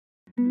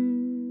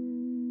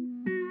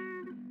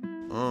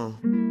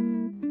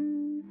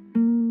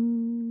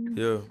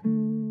Yeah.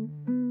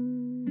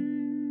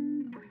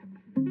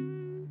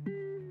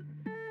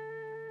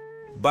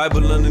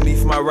 Bible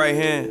underneath my right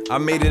hand. I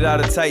made it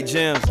out of tight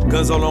jams.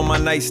 Guns all on my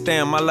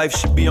nightstand. My life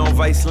should be on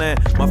Viceland.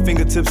 My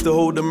fingertips to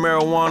hold the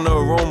marijuana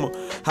aroma.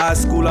 High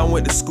school, I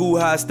went to school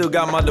high, still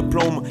got my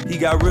diploma. He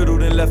got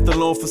riddled and left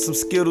alone for some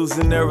Skittles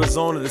in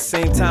Arizona. The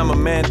same time a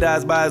man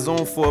dies by his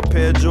own for a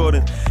pair of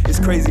Jordan. It's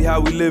crazy how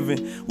we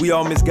living. We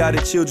all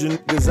misguided children.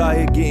 Niggas out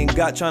here getting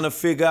got, trying to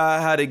figure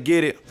out how to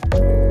get it.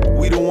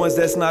 We the ones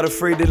that's not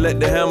afraid to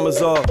let the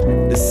hammers off.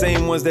 The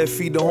same ones that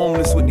feed the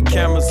homeless with the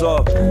cameras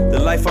off. The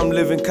life I'm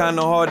living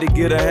kinda hard to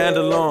get a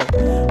handle on.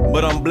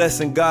 But I'm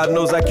blessed and God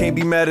knows I can't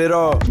be mad at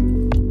all.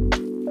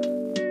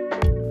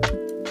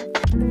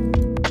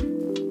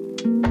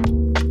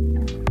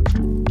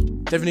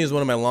 Tiffany is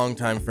one of my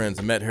longtime friends.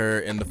 I met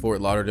her in the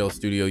Fort Lauderdale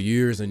studio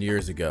years and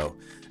years ago.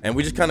 And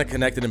we just kind of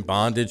connected and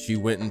bonded. She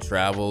went and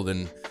traveled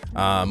and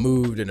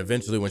moved. And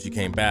eventually when she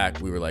came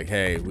back, we were like,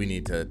 hey, we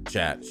need to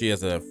chat. She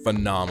has a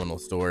phenomenal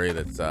story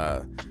that's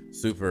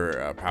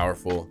super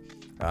powerful.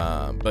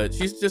 But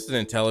she's just an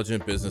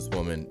intelligent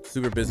businesswoman,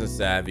 super business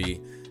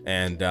savvy,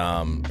 and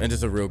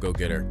just a real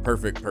go-getter.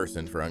 Perfect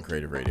person for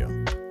Uncreative Radio.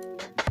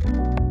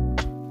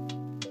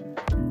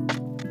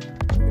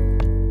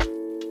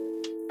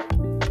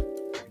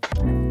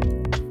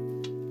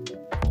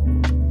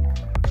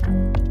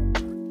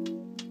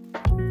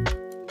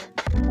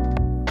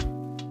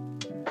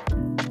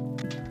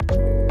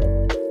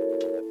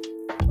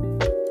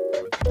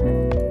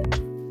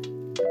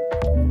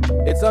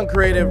 It's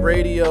Uncreative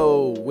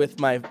Radio with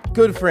my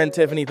good friend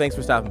Tiffany. Thanks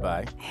for stopping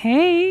by.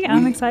 Hey,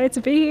 I'm excited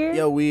to be here.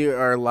 Yo, we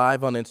are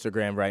live on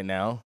Instagram right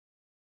now,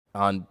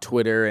 on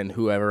Twitter and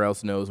whoever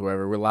else knows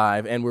wherever we're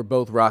live, and we're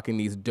both rocking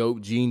these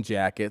dope jean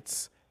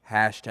jackets,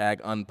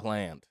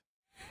 #unplanned.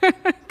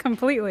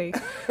 Completely.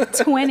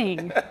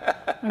 Twinning.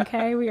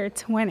 Okay, we are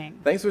twinning.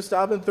 Thanks for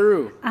stopping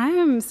through. I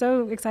am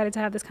so excited to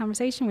have this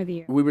conversation with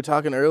you. We were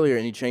talking earlier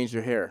and you changed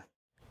your hair.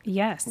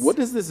 Yes. What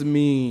does this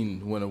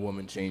mean when a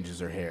woman changes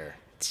her hair?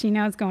 She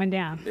knows it's going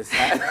down.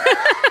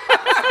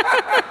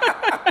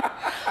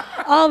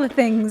 All the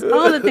things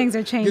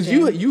are changing.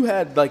 Because you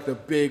had like the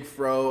big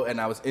fro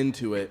and I was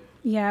into it.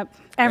 Yep,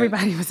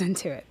 everybody was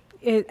into it.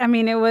 It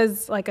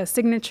was like a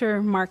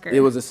signature marker.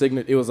 It was a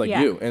signature. It was like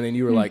Yeah. you. And then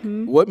you were like,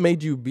 what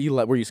made you be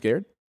like, were you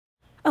scared?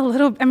 A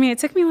little. It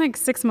took me like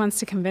 6 months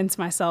to convince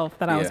myself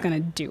that I was going to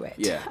do it.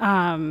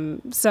 Yeah.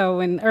 So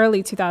in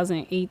early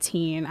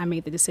 2018, I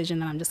made the decision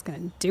that I'm just going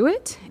to do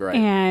it. Right.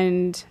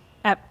 And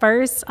at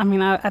first,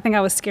 I think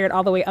I was scared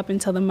all the way up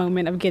until the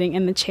moment of getting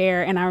in the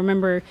chair. And I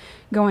remember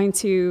going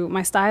to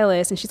my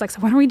stylist and she's like, so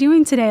what are we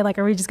doing today? Like,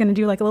 are we just going to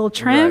do like a little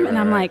trim? And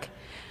I'm like,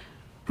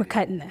 we're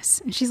cutting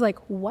this. And she's like,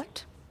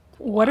 what?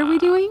 What are we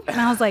doing?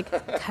 And I was like,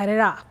 cut it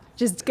off.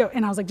 Just go.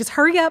 And I was like, just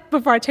hurry up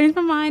before I change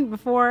my mind,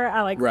 before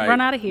I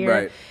run out of here.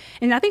 Right.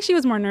 And I think she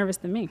was more nervous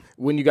than me.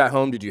 When you got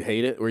home, did you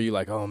hate it? Were you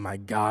like, oh my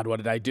God, what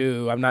did I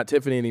do? I'm not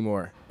Tiffany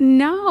anymore.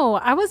 No,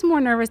 I was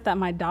more nervous that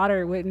my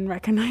daughter wouldn't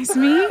recognize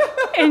me.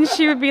 And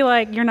she would be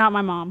like, you're not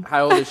my mom.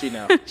 How old is she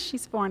now?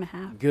 She's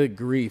 4.5. Good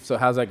grief. So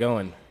how's that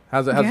going?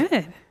 How's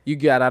Good. You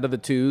got out of the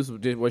twos?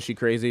 Was she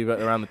crazy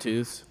around the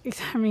twos?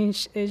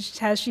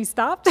 Has she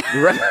stopped?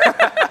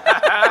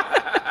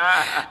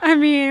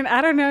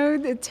 I don't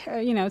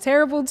know.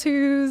 Terrible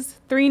twos,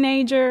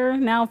 3-nager,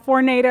 now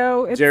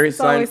 4-NATO. It's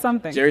always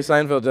something. Jerry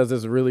Seinfeld does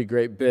this really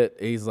great bit.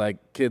 He's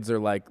like, kids are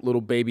like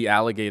little baby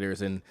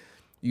alligators, and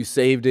you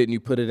saved it and you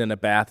put it in a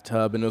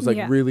bathtub, and it was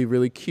like really,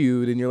 really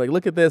cute. And you're like,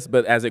 look at this.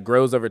 But as it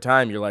grows over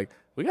time, you're like,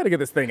 we got to get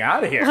this thing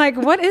out of here. Like,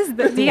 what is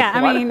this?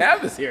 Yeah, Why do we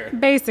have this here?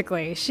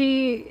 Basically,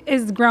 she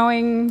is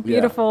growing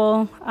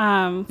beautiful.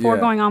 4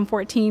 going on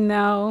 14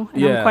 though,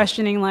 and I'm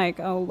questioning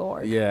like, oh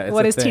Lord,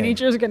 what is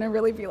teenagers gonna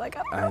really be like?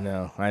 I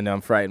know.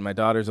 I'm frightened. My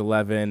daughter's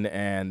 11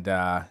 and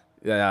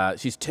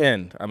she's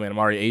 10. I'm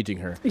already aging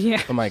her.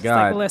 Yeah. Oh my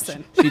God. Like,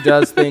 listen. She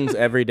does things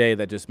every day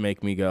that just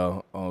make me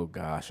go, oh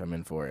gosh, I'm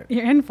in for it.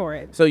 You're in for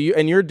it. So you've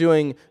been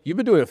doing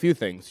a few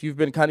things. You've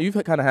kind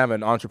of have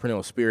an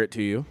entrepreneurial spirit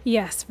to you.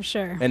 Yes, for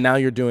sure. And now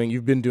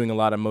you've been doing a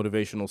lot of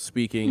motivational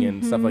speaking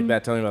and stuff like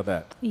that. Tell me about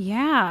that.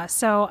 Yeah.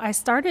 So I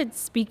started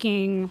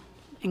speaking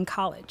in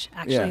college.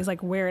 Actually, is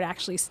like where it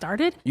actually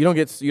started. You don't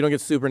get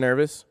super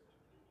nervous?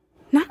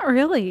 Not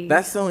really.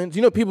 That's so.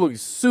 People are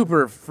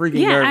super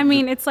freaking nervous.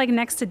 Yeah, it's like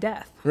next to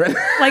death. Right?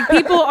 Like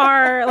people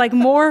are like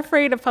more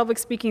afraid of public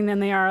speaking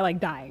than they are like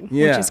dying,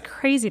 which is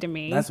crazy to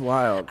me. That's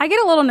wild. I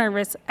get a little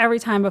nervous every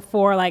time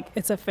before like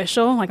it's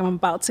official, like I'm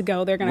about to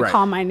go. They're gonna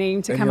call my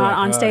name to come out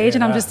on stage,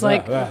 and I'm just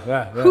like,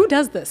 who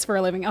does this for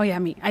a living? Oh yeah,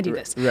 me. I do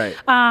this. Right.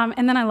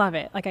 And then I love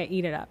it. Like I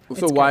eat it up.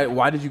 So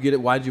why did you get it?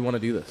 Why did you want to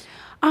do this?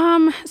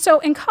 So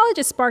in college,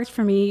 it sparked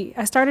for me.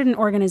 I started an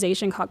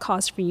organization called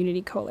Cause for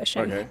Unity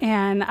Coalition,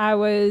 and I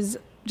was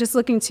just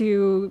looking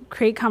to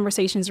create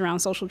conversations around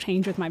social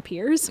change with my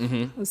peers.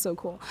 It was so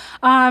cool.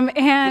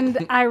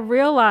 And I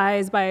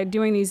realized by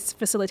doing these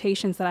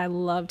facilitations that I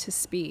love to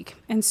speak.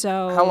 And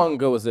so... How long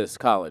ago was this,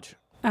 college?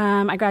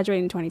 I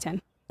graduated in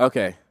 2010.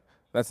 Okay.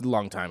 That's a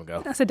long time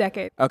ago. That's a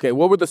decade. Okay,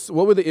 what were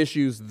the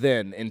issues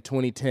then in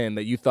 2010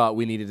 that you thought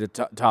we needed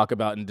to talk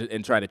about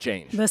and try to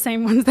change? The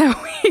same ones that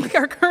we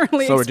are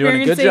currently So we're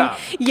doing a good job.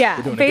 Yeah,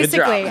 We're doing a good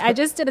basically. job. I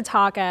just did a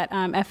talk at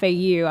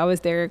FAU. I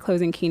was their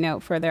closing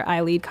keynote for their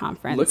iLead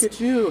conference. Look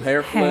at you,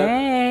 hair flip.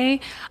 Hey,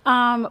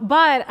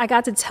 but I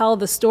got to tell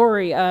the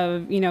story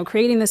of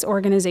creating this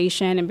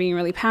organization and being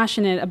really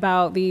passionate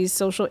about these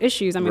social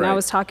issues. I mean, Right.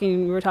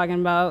 we were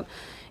talking about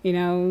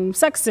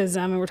sexism,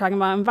 and we're talking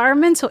about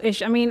environmental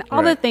issues. I mean, all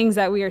the Right. things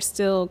that we are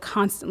still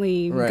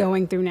constantly Right.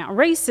 going through now.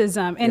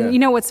 Racism, and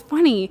Yeah. what's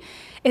funny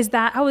is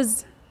that I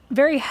was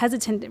very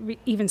hesitant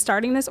even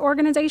starting this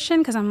organization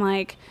because I'm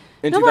like.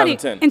 In Nobody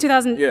 2010. in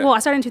 2000. Yeah. Well, I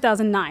started in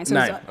 2009, so it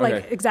was Nine, like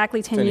okay.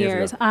 exactly 10 years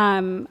years.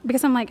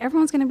 Because I'm like,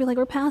 everyone's gonna be like,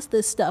 we're past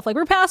this stuff. Like,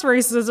 we're past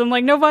racism.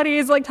 Like, nobody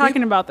is like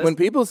talking about this. When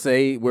people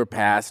say we're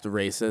past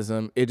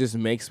racism, it just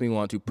makes me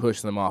want to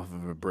push them off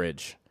of a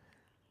bridge.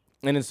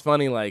 And it's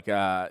funny, like,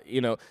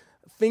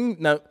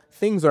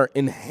 things are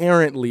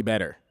inherently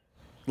better.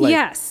 Like,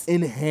 Yes.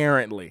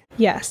 Inherently.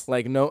 Yes.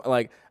 Like,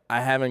 I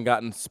haven't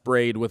gotten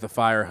sprayed with a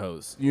fire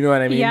hose. You know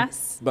what I mean?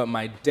 Yes. But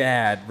my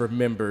dad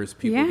remembers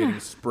people Yeah. getting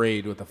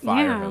sprayed with a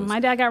fire Yeah, hose.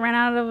 my dad got ran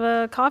out of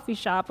a coffee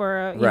shop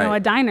or Right. a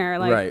diner.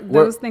 Like Right.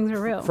 those things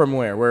are real. From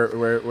where? Where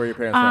are your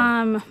parents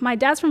from? My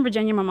dad's from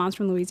Virginia. My mom's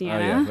from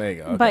Louisiana. Oh, yeah, there you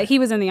go, okay. But he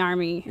was in the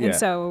army, Yeah, and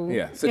so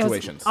yeah, it was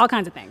situations. all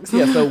kinds of things.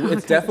 Yeah, so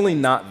it's definitely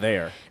not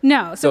there.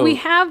 No, so we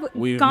So have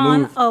we've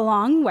gone moved- a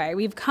long way.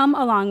 We've come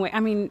a long way.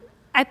 I mean,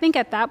 I think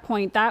at that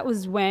point, that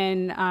was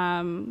when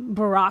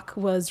Barack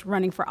was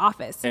running for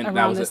office. And around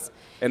that was this, it.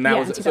 And that yeah,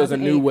 was in so it was a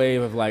new 2008.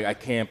 wave of like, I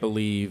can't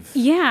believe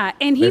Yeah,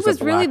 and he There's a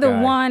was really black the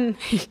guy. one.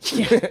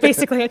 Yeah,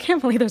 basically, I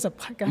can't believe there's a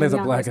black guy. there's in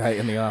a the black office. guy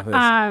in the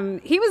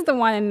office. He was the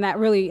one that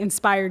really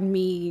inspired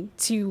me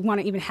to want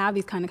to even have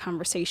these kind of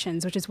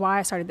conversations, which is why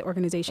I started the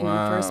organization in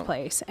the first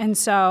place. And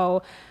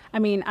so, I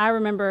mean, I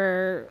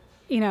remember,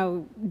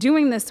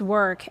 doing this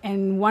work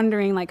and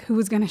wondering like who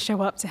was going to show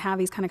up to have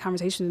these kind of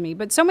conversations with me.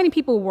 But so many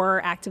people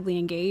were actively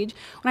engaged.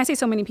 When I say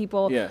so many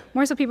people, Yeah.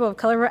 more so people of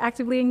color were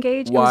actively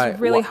engaged. Why- It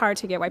was really why- hard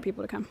to get white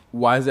people to come.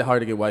 Why is it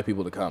hard to get white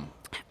people to come?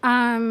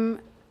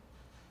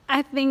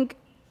 I think,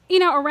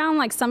 around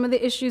like some of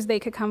the issues they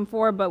could come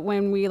for, but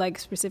when we like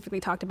specifically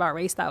talked about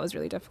race, that was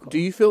really difficult.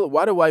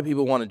 Why do white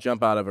people want to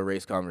jump out of a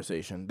race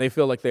conversation? They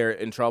feel like they're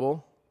in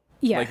trouble?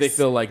 Yes. Like they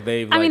feel like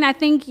they've I mean, like- I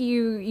think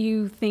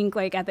you think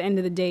like at the end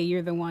of the day,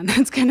 you're the one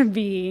that's going to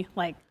be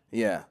like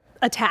yeah.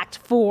 attacked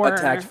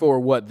for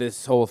what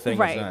this whole thing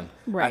Right, has done.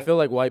 right. I feel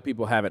like white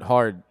people have it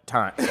hard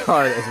as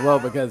well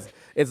because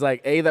it's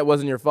like, that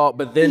wasn't your fault.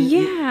 But then,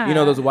 Yeah. you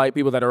know, those white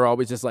people that are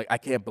always just like, I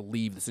can't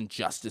believe this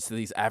injustice to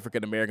these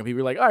African American people.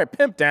 You're like, all right,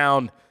 pimp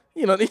down.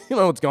 You know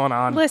what's going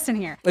on. Listen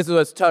here.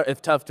 It's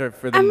tough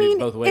for them I to mean,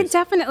 be both ways. it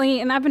definitely,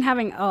 and I've been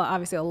having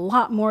obviously a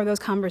lot more of those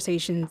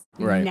conversations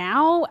Right.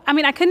 now. I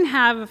mean, I couldn't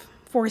have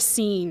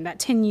foreseen that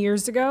 10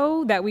 years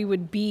ago that we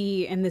would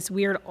be in this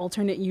weird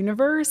alternate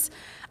universe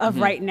of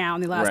right now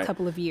in the last Right.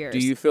 couple of years. Do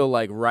you feel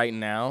like right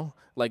now,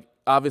 like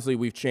obviously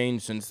we've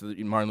changed since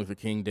the Martin Luther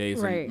King days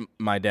Right. and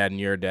my dad and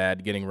your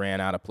dad getting ran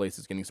out of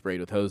places, getting sprayed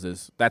with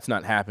hoses. That's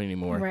not happening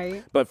anymore.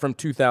 Right. But from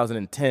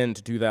 2010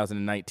 to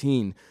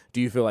 2019, do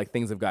you feel like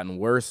things have gotten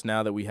worse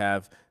now that we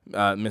have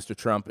Mr.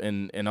 Trump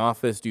in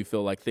office? Do you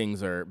feel like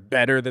things are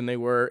better than they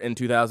were in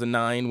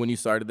 2009 when you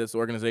started this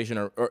organization,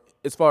 or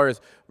as far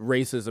as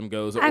racism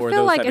goes, or I those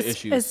feel like type of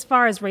issues? as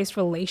far as race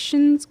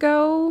relations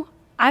go,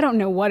 I don't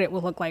know what it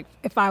would look like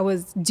if I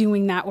was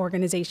doing that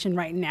organization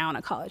right now on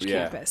a college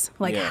Yeah. campus.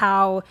 Like Yeah.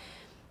 how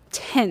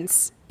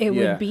tense it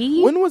Yeah. would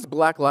be. When was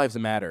Black Lives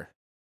Matter?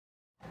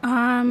 Do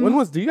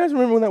you guys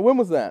remember when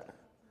was that?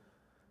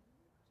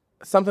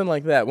 Something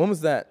like that. When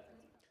was that?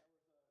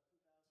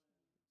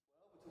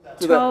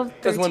 12,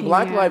 Because when 13,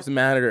 Black yeah. Lives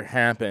Matter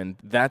happened,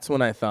 that's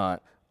when I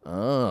thought,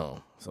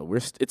 oh, so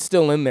it's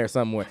still in there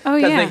somewhere. Oh,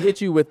 Because yeah. they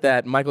hit you with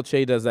that. Michael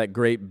Che does that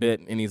great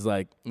bit, and he's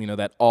like,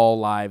 that all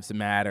lives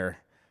matter.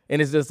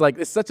 And it's just like,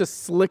 it's such a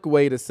slick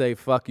way to say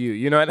fuck you.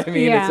 You know what I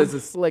mean? Yeah. It's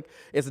just a slick,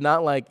 it's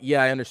not like,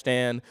 yeah, I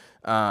understand.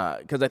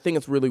 Because I think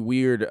it's really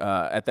weird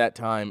at that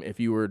time if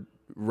you were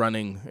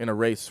running in a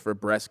race for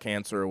breast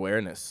cancer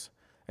awareness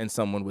and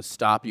someone would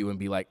stop you and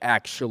be like,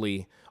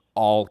 actually,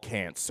 all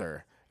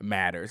cancer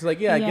matters. Like,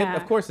 yeah, I get, Yeah.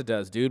 of course it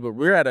does, dude. But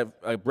we're at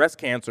a breast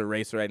cancer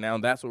race right now,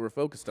 and that's what we're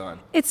focused on.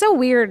 It's so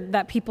weird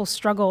that people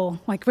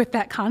struggle like with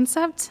that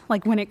concept.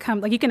 Like when it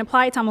comes, like you can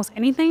apply it to almost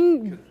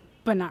anything,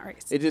 but not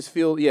race. It just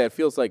it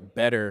feels like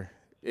better.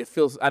 It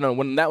feels, I don't know,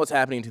 when that was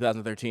happening in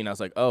 2013, I was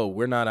like, oh,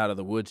 we're not out of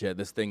the woods yet.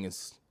 This thing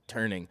is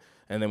turning.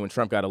 And then when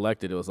Trump got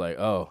elected, it was like,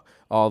 oh,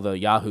 all the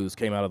yahoos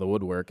came out of the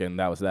woodwork, and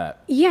that was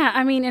that. Yeah,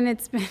 I mean, and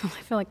it's been, I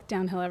feel like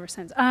downhill ever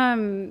since.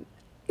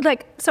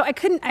 So I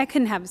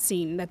couldn't have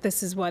seen that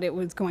this is what it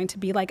was going to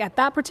be. Like at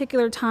that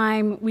particular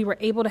time, we were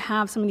able to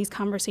have some of these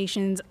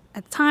conversations.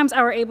 At times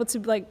I were able to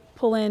like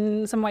pull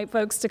in some white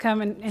folks to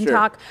come and Sure.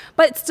 talk,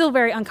 but it's still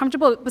very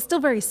uncomfortable, but still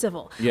very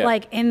civil, Yeah.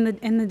 like in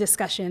the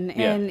discussion.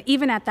 Yeah. And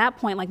even at that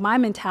point, like my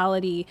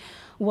mentality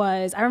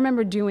was, I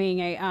remember doing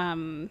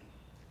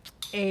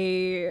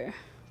a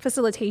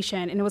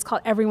facilitation, and it was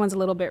called Everyone's a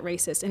Little Bit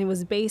Racist, and it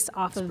was based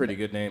off of pretty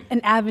good name.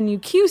 an Avenue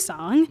Q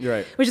song,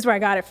 Right. which is where I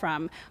got it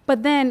from.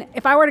 But then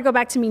if I were to go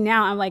back to me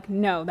now, I'm like,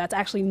 no, that's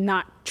actually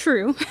not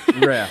true.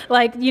 Yeah.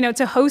 Like,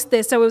 to host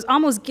this. So it was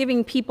almost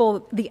giving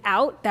people the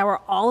out that were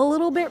all a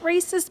little bit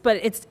racist, but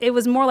it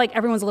was more like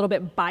everyone's a little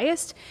bit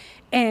biased.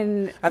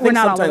 And I we're think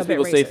not all a sometimes little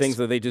people bit say racist. things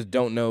that they just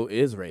don't know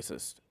is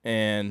racist.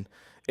 And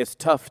it's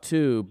tough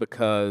too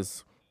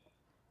because,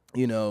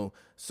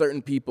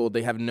 certain people,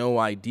 they have no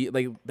idea,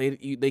 like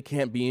they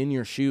can't be in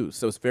your shoes.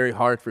 So it's very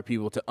hard for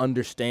people to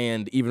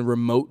understand even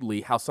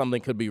remotely how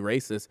something could be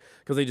racist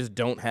because they just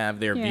don't have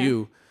their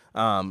view.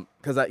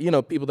 Because,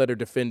 people that are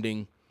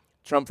defending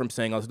Trump from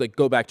saying, I was like,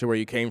 go back to where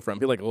you came from.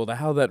 Be like, well,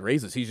 how is that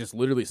racist? He's just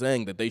literally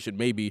saying that they should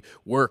maybe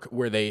work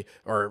where they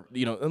are,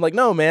 and like,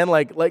 no, man,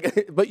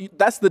 but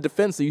that's the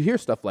defense. So you hear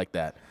stuff like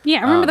that. Yeah,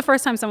 I remember the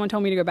first time someone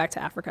told me to go back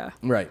to Africa.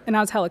 Right. And I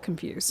was hella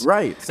confused.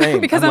 Right, same.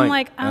 Because I'm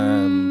like,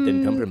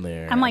 didn't come from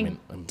there. I'm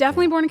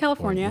definitely born in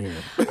California.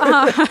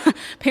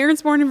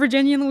 Parents born in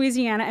Virginia and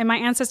Louisiana, and my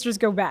ancestors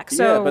go back.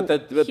 So yeah,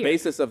 but the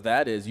basis of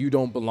that is you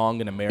don't belong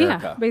in America.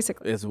 Yeah,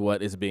 basically. Is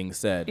what is being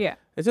said. Yeah.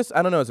 It's just,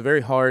 I don't know, it's very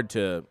hard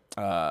to,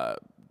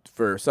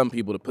 for some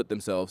people to put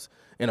themselves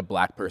in a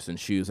black person's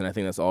shoes, and I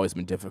think that's always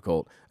been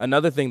difficult.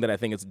 Another thing that I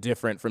think is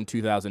different from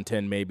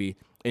 2010 maybe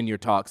in your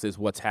talks is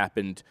what's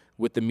happened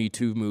with the Me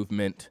Too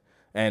movement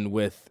and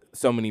with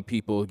so many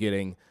people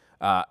getting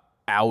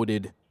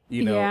outed,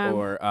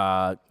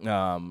 or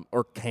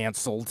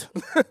canceled.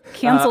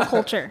 cancel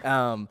culture.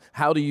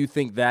 How do you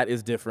think that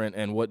is different,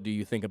 and what do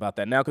you think about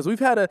that now? Because we've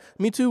had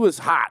Me Too was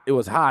hot. It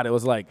was hot. It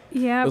was like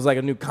Yeah. it was like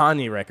a new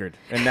Kanye record,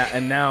 and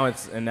now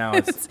it's.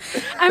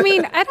 I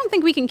mean, I don't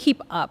think we can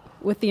keep up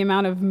with the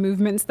amount of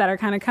movements that are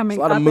kind of coming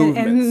lot of up and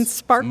movements.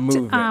 sparked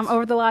Movements.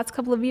 over the last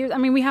couple of years. I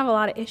mean, we have a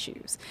lot of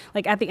issues,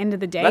 like at the end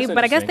of the day. That's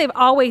But I guess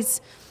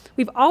interesting.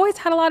 we've always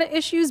had a lot of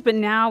issues, but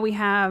now we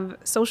have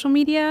social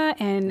media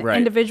and Right.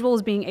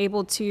 individuals being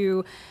able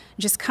to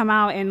just come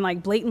out and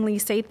like blatantly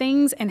say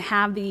things and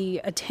have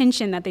the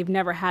attention that they've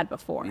never had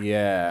before.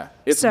 Yeah,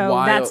 it's So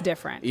wild. that's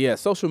different. Yeah,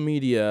 social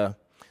media.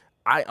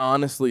 I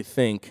honestly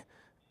think,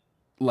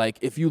 like,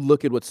 if you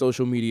look at what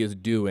social media is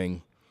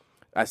doing,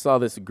 I saw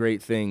this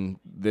great thing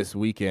this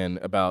weekend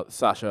about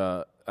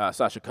Sasha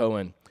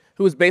Cohen,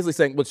 who was basically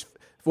saying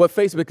what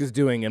Facebook is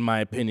doing, in my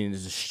opinion,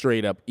 is just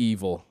straight up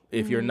evil.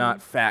 If you're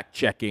not fact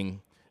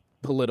checking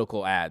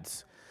political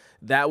ads,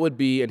 that would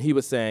be, and he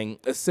was saying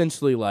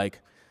essentially like,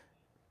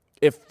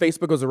 if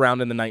Facebook was around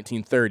in the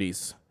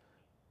 1930s,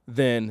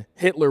 then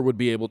Hitler would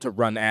be able to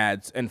run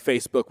ads and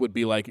Facebook would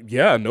be like,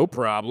 yeah, no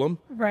problem.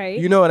 Right.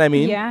 You know what I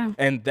mean? Yeah.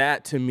 And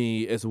that to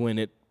me is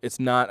when it's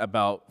not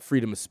about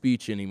freedom of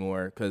speech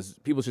anymore, because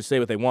people should say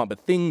what they want, but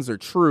things are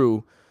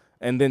true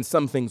and then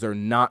some things are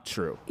not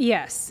true.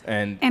 Yes.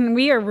 And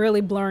we are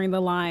really blurring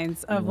the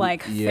lines of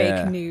like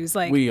yeah, fake news.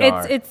 Like we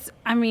are.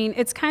 I mean,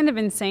 it's kind of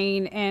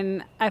insane,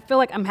 and I feel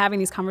like I'm having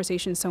these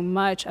conversations so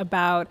much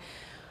about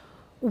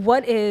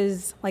what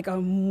is like a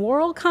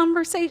moral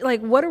conversation?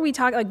 Like what are we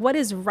talking, like what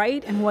is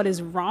right and what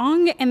is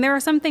wrong? And there are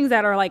some things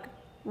that are like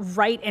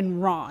right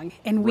and wrong,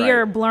 and we Right.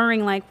 are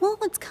blurring like, well,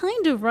 it's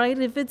kind of right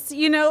if it's,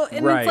 and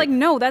Right. it's like,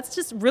 no, that's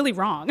just really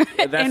wrong.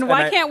 And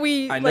why can't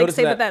we I like noticed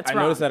say that that's I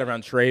wrong? noticed that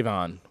around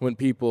Trayvon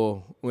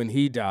when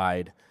he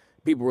died,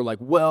 people were like,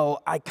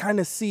 well, I kind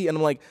of see, and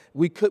I'm like,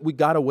 we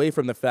got away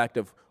from the fact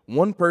of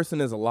one person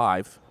is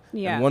alive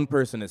Yeah. and one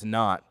person is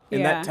not,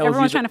 and Yeah, that tells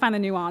everyone's you trying to find the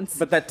nuance.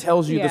 but that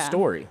tells you the Yeah.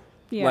 story.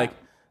 Yeah. Like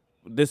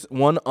this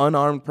one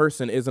unarmed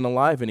person isn't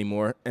alive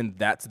anymore, and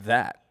that's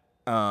that.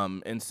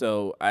 And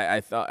so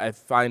I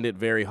find it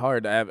very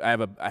hard.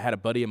 I had a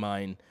buddy of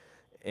mine,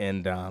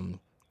 and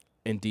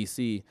in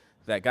DC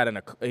that got in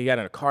a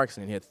car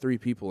accident. He had 3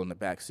 people in the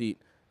back seat,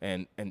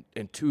 and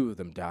 2 of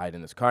them died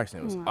in this car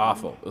accident. It was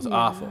awful. It was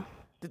awful.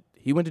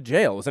 He went to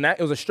jail. It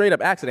was a straight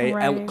up accident, a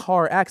Right.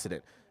 car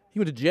accident. He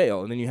went to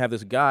jail, and then you have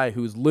this guy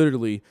who's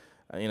literally,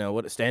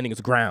 standing his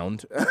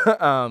ground,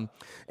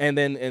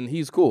 and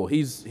he's cool.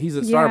 He's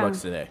at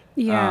Starbucks today.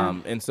 Yeah.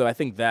 And so I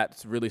think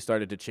that's really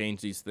started to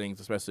change these things,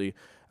 especially.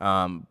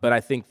 But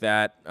I think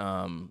that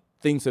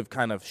things have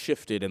kind of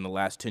shifted in the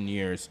last 10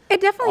 years. It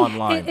definitely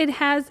online. It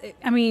has.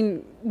 I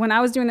mean, when I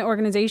was doing the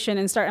organization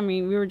and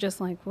we were just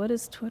like, what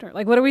is Twitter?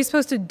 Like, what are we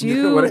supposed to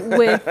do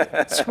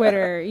with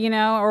Twitter?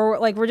 Or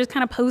like we're just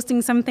kind of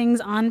posting some things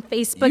on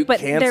Facebook, You but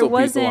cancel there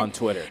wasn't people on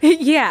Twitter.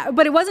 Yeah,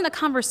 but it wasn't a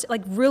conversation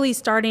like really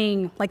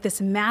starting like this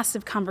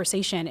massive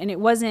conversation, and it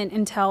wasn't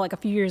until like a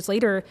few years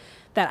later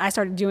that I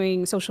started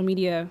doing social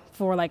media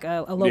for like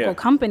a local Yeah.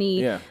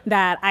 company Yeah.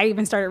 that I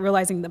even started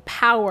realizing the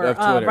power Of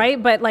of, Twitter.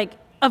 right? But like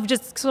of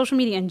just social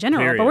media in general.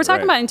 Period, But we're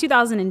talking right. about in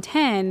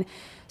 2010,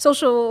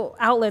 social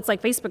outlets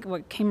like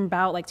Facebook came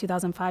about like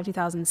 2005,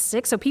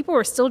 2006. So people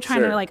were still trying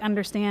Sure. to like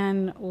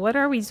understand what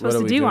are we supposed are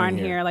to we do doing on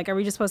here? here? Like, are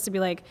we just supposed to be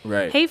like,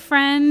 Right. hey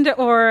friend,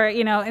 or,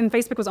 and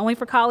Facebook was only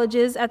for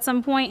colleges at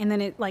some point, and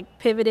then it like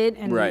pivoted,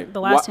 and Right. the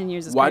last 10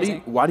 years is why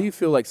crazy. why do you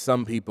feel like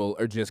some people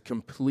are just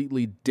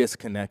completely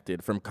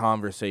disconnected from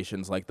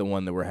conversations like the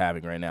one that we're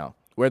having right now?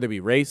 Whether it be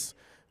race,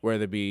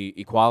 whether it be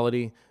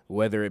equality,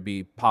 whether it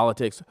be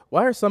politics?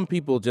 Why are some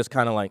people just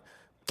kind of like,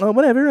 oh,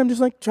 whatever, I'm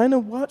just like trying to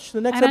watch the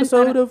next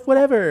episode of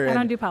whatever? I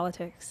don't do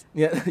politics.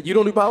 Yeah, you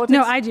don't do politics?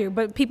 No, I do,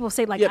 but people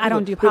say like I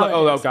don't do politics.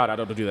 Like, oh God, I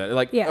don't do that.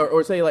 Like,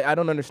 or say like I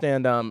don't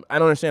understand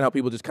how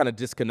people just kind of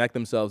disconnect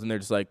themselves and they're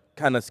just like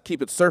kind of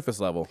keep it surface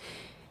level.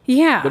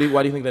 Yeah.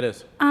 Why do you think that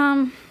is?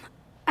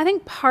 I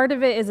think part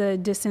of it is a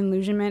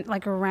disillusionment,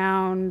 like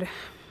around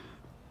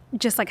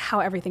just like how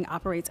everything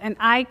operates. And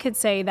I could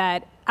say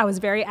that I was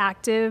very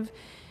active,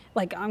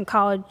 like in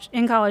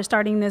college,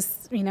 starting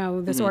this,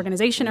 this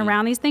organization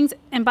around these things.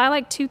 And by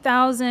like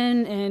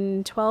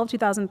 2012,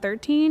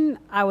 2013,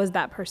 I was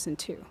that person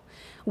too,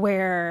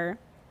 where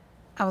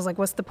I was like,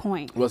 what's the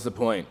point? What's the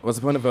point? What's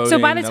the point of voting? So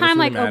by the time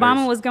like matters.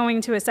 Obama was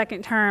going to a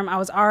second term, I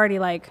was already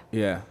like,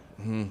 yeah.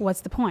 What's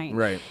the point?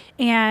 Right.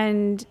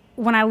 And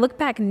when I look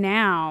back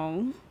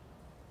now,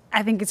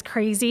 I think it's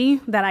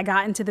crazy that I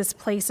got into this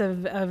place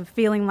of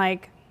feeling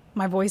like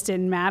my voice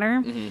didn't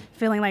matter,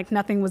 feeling like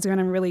nothing was going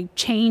to really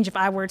change if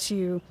I were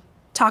to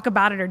talk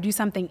about it or do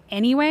something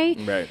anyway.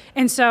 Right.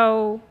 And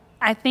so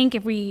I think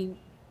if we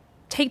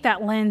take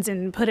that lens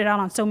and put it out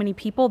on so many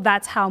people,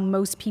 that's how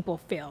most people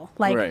feel.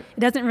 Like, right. It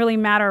doesn't really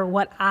matter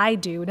what I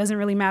do. It doesn't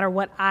really matter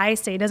what I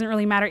say. It doesn't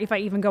really matter if I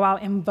even go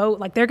out and vote.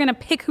 Like, they're going to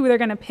pick who they're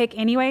going to pick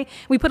anyway.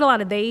 We put a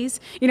lot of theys.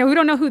 We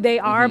don't know who they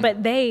are,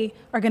 but they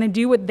are going to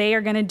do what they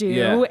are going to do.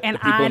 Yeah, and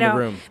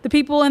the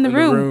people in the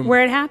room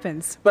where it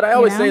happens. But I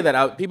always say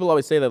that. People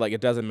always say that, like, it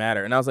doesn't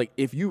matter. And I was like,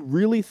 if you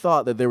really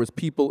thought that there was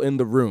people in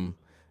the room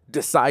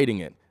deciding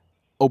it,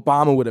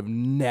 Obama would have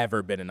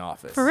never been in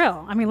office. For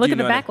real. I mean, look at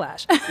the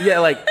backlash. Yeah,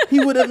 like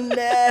he would have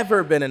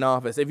never been in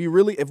office. If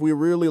we're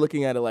really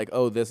looking at it like,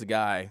 oh, this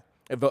guy,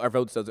 if our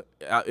votes doesn't,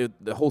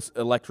 the whole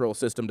electoral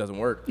system doesn't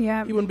work.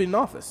 Yeah. He wouldn't be in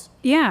office.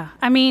 Yeah,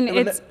 I mean,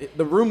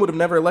 the room would have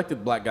never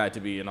elected black guy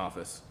to be in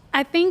office.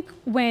 I think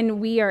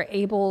when we are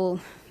able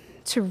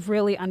to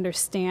really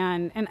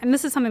understand, and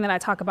this is something that I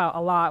talk about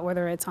a lot,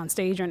 whether it's on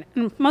stage and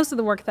most of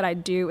the work that I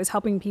do is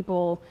helping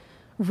people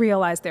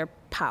realize their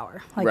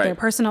power, like their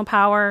personal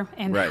power,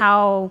 and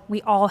how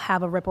we all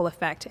have a ripple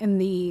effect. And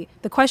the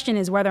question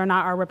is whether or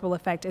not our ripple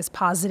effect is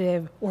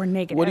positive or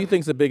negative. What do you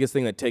think is the biggest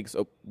thing that takes,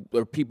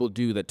 or people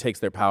do that takes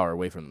their power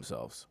away from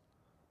themselves?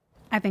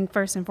 I think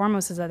first and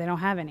foremost is that they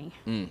don't have any.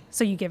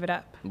 So you give it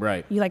up.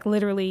 Right. You like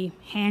literally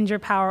hand your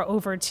power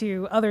over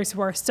to others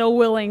who are so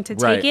willing to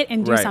take it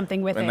and do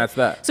something with it. And that's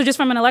that. So just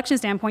from an election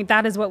standpoint,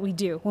 that is what we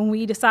do. When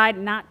we decide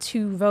not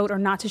to vote or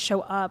not to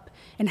show up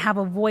and have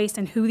a voice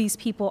in who these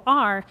people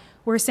are,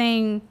 we're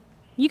saying,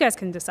 you guys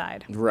can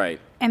decide. Right.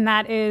 And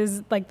that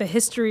is like the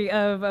history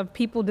of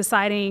people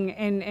deciding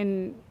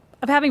and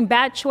of having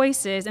bad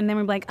choices, and then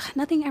we're like,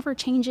 nothing ever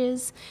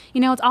changes.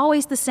 It's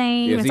always the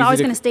same. It's always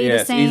going to stay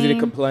the same. It's easy to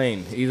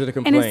complain.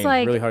 And it's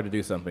like, really hard to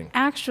do something.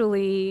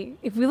 Actually,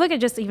 if we look at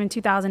just even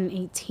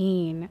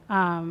 2018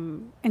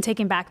 and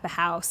taking back the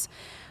House,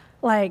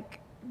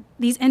 like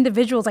these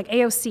individuals like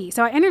AOC.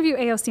 So I interview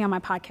AOC on my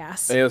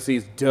podcast.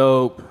 AOC's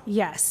dope.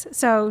 Yes.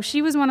 So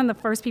she was one of the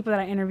first people that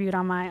I interviewed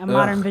on my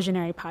Modern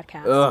Visionary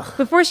podcast.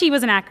 Before she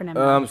was an acronym.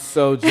 I'm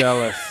so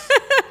jealous.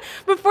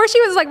 Before she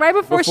was like right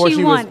before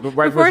she won.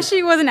 Before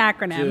she was an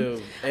acronym.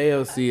 Dude,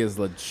 AOC is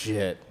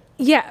legit.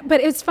 Yeah,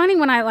 but it's funny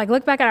when I like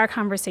look back at our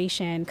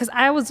conversation, because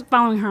I was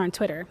following her on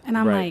Twitter and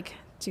I'm like,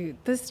 dude,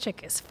 this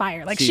chick is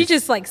fire. Like she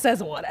just like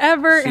says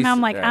whatever, and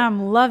I'm like,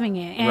 I'm loving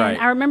it. And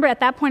I remember at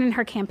that point in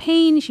her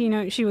campaign,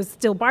 she was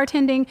still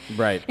bartending.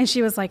 Right. And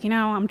she was like,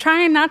 I'm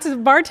trying not to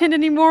bartend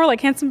anymore. Like,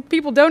 can some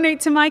people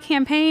donate to my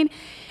campaign?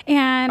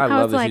 And I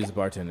love was that like, she's a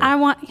bartender. I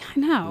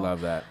know.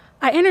 Love that.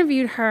 I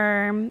interviewed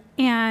her,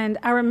 and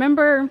I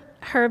remember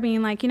her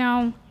being like,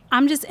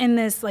 I'm just in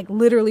this like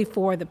literally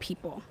for the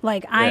people.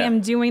 Like I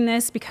am doing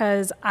this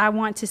because I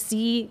want to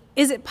see,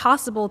 is it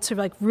possible to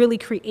like really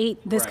create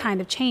this kind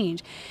of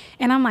change?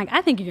 And I'm like,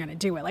 I think you're going to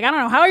do it. Like, I don't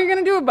know how you're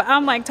going to do it, but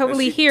I'm like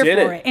totally here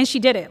for it. And she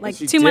did it. Like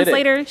 2 months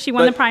later, she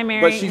won the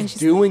primary. But she's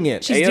doing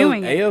it. She's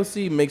doing it.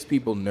 AOC makes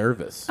people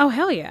nervous. Oh,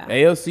 hell yeah.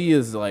 AOC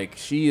is like,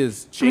 she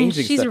is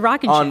changing she's stuff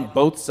rocking on shit.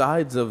 both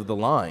sides of the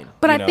line.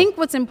 But I think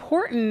what's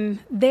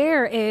important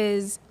there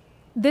is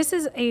this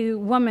is a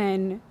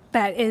woman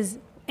that is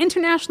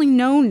internationally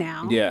known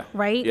now. Yeah.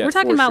 Right? Yeah, we're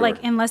talking about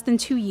like in less than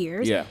 2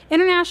 years. Yeah.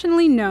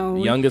 Internationally known.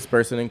 The youngest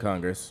person in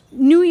Congress.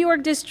 New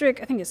York district,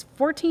 I think it's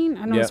 14. I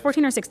don't know, it's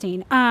 14 or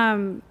 16.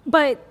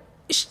 But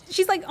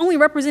she's like only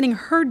representing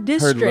her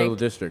district. Her little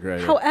district,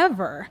 right.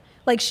 However,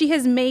 like she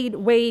has made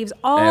waves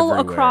all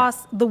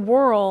across the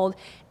world.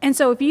 And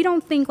so if you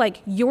don't think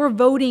like you're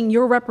voting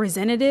your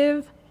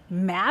representative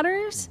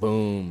matters.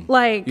 Boom.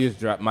 Like. You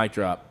just mic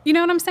drop. You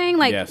know what I'm saying?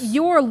 Like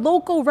your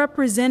local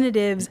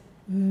representatives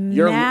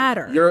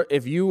matter.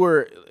 If you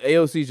were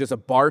AOC's just a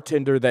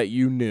bartender that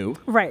you knew,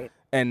 right?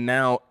 And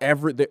now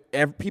every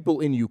people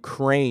in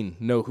Ukraine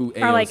know who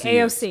AOC are like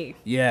AOC. Is.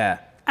 Yeah.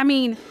 I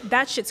mean,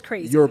 that shit's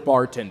crazy. You're a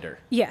bartender.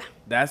 Yeah.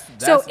 That's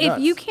so if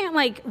nuts. you can't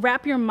like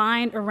wrap your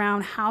mind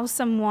around how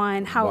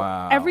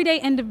Wow. everyday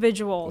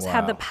individuals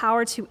have the Wow.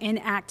 power to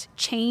enact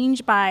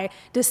change by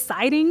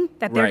deciding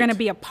that they're Right. going to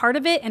be a part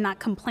of it and not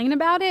complain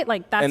about it,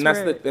 like that's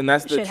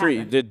the shit tree,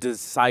 happens. the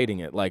deciding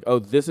it. Like, oh,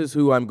 this is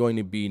who I'm going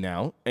to be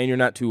now, and you're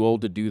not too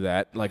old to do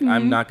that. Like,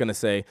 I'm not going to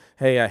say,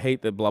 hey, I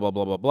hate the blah blah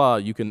blah blah blah.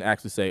 You can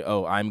actually say,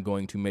 oh, I'm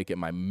going to make it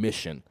my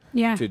mission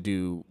Yeah. to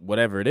do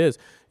whatever it is.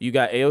 You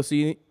got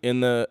AOC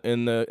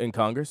in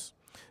Congress.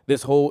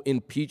 This whole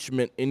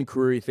impeachment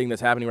inquiry thing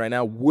that's happening right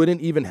now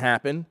wouldn't even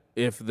happen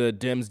if the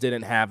Dems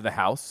didn't have the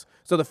House.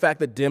 So the fact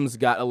that Dems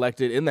got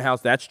elected in the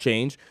House, that's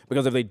changed,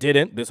 because if they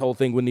didn't, this whole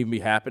thing wouldn't even be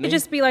happening. It'd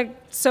just be like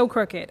so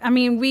crooked. I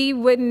mean,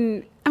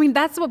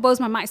 that's what blows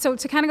my mind. So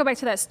to kind of go back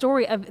to that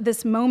story of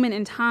this moment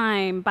in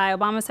time by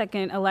Obama's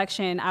second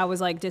election, I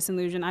was like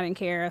disillusioned. I didn't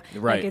care.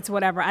 Right. Like it's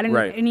whatever. I didn't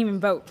Right. even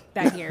vote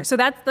that year. So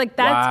that's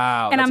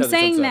Wow, and that I'm tells you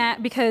saying something.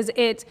 that because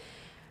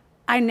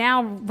I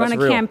now run That's a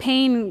real.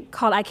 campaign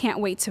called I Can't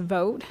Wait to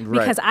Vote Right.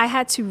 because I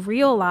had to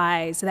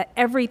realize that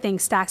everything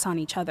stacks on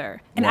each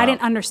other. And Wow. I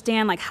didn't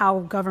understand like how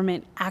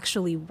government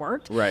actually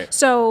worked. Right.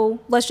 So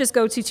let's just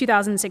go to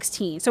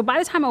 2016. So by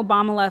the time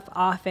Obama left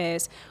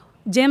office,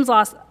 Dems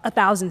lost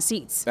 1,000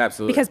 seats.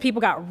 Absolutely. Because people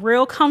got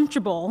real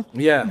comfortable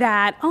Yeah.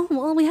 that, oh,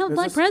 well, we have a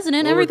black is-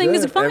 president. well, we're Everything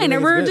is good. fine. Everything's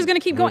And we're good. just going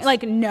to keep going. Yes.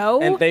 Like, no.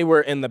 And they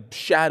were in the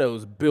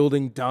shadows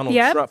building Donald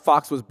Yep. Trump.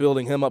 Fox was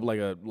building him up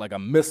like a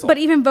missile. But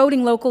even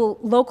voting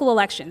local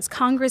elections,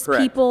 Congress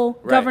Correct. people,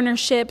 Right.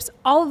 governorships,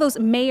 all of those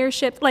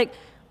mayorships, like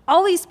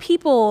all these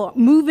people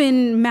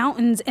moving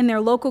mountains in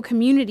their local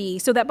community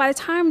so that by the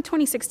time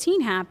 2016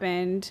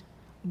 happened,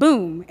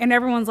 boom, and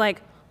everyone's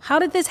like, how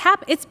did this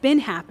happen? It's been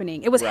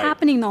happening. It was Right.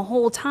 happening the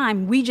whole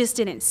time. We just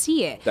didn't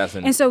see it.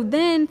 And so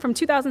then from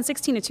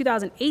 2016 to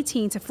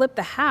 2018 to flip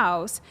the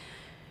House,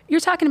 you're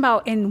talking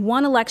about in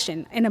one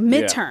election, in a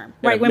midterm, In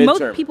a right? When most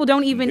midterm. people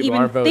don't People even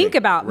aren't voting. think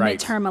about Right.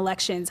 midterm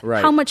elections,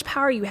 Right. how much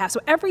power you have. So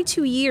every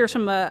 2 years,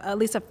 from at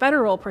least a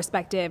federal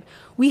perspective,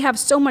 we have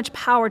so much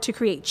power to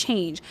create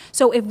change.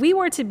 So if we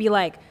were to be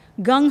like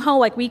gung-ho,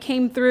 like we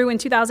came through in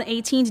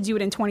 2018 to do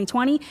it in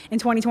 2020, in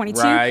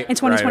 2022, Right, in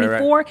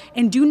 2024, right.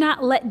 and do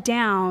not let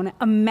down,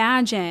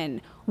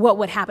 imagine what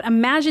would happen.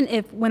 Imagine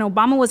if when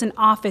Obama was in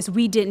office,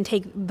 we didn't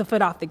take the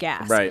foot off the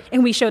gas. Right.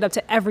 And we showed up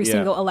to every Yeah.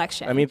 single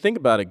election. I mean, think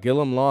about it.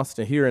 Gillum lost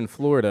here in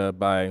Florida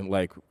by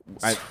like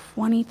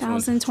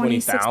 20,000,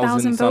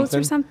 26,000 votes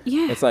or something.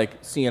 Yeah. It's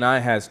like CNI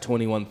has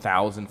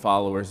 21,000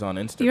 followers on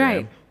Instagram. You're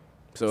right.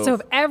 So So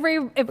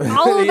if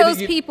all of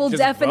those You people just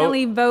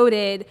definitely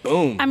voted,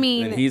 Boom. I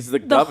mean, And he's the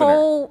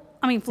governor.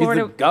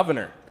 Florida he's the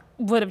governor.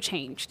 would have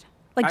changed.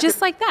 Like just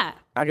could- like that.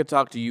 I could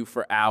talk to you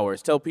for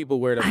hours. Tell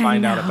people where to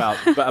find out about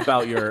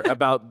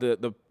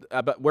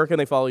where can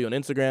they follow you on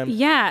Instagram?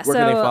 Yeah, Where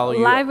can they so follow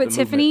you Live the with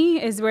movement?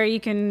 Tiffany is where you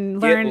can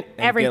learn and get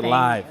everything.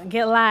 live.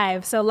 Get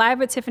live. So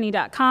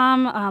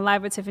livewithtiffany.com,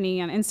 Live with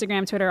Tiffany on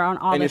Instagram, Twitter, on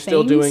all And the you're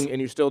still things.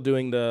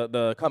 doing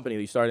the company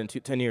that you started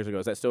 10 years ago.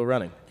 Is that still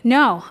running?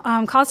 No,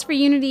 Cause for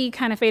Unity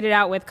kind of faded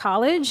out with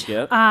college.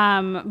 Yep.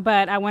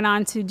 But I went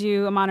on to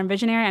do A Modern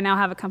Visionary. I now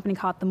have a company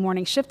called The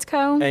Morning Shift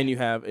Co. And you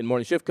have in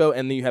Morning Shift Co.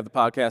 And then you have the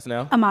podcast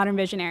now. A Modern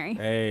Visionary.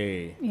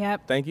 Hey.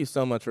 Yep. Thank you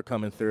so much for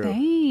coming through.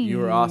 You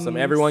were awesome.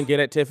 Everyone get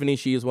at Tiffany.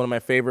 She is one of my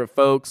favorite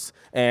folks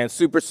and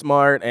super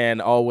smart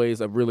and always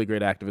a really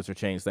great activist for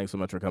change. Thanks so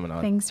much for coming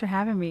on. Thanks for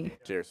having me.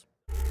 Cheers.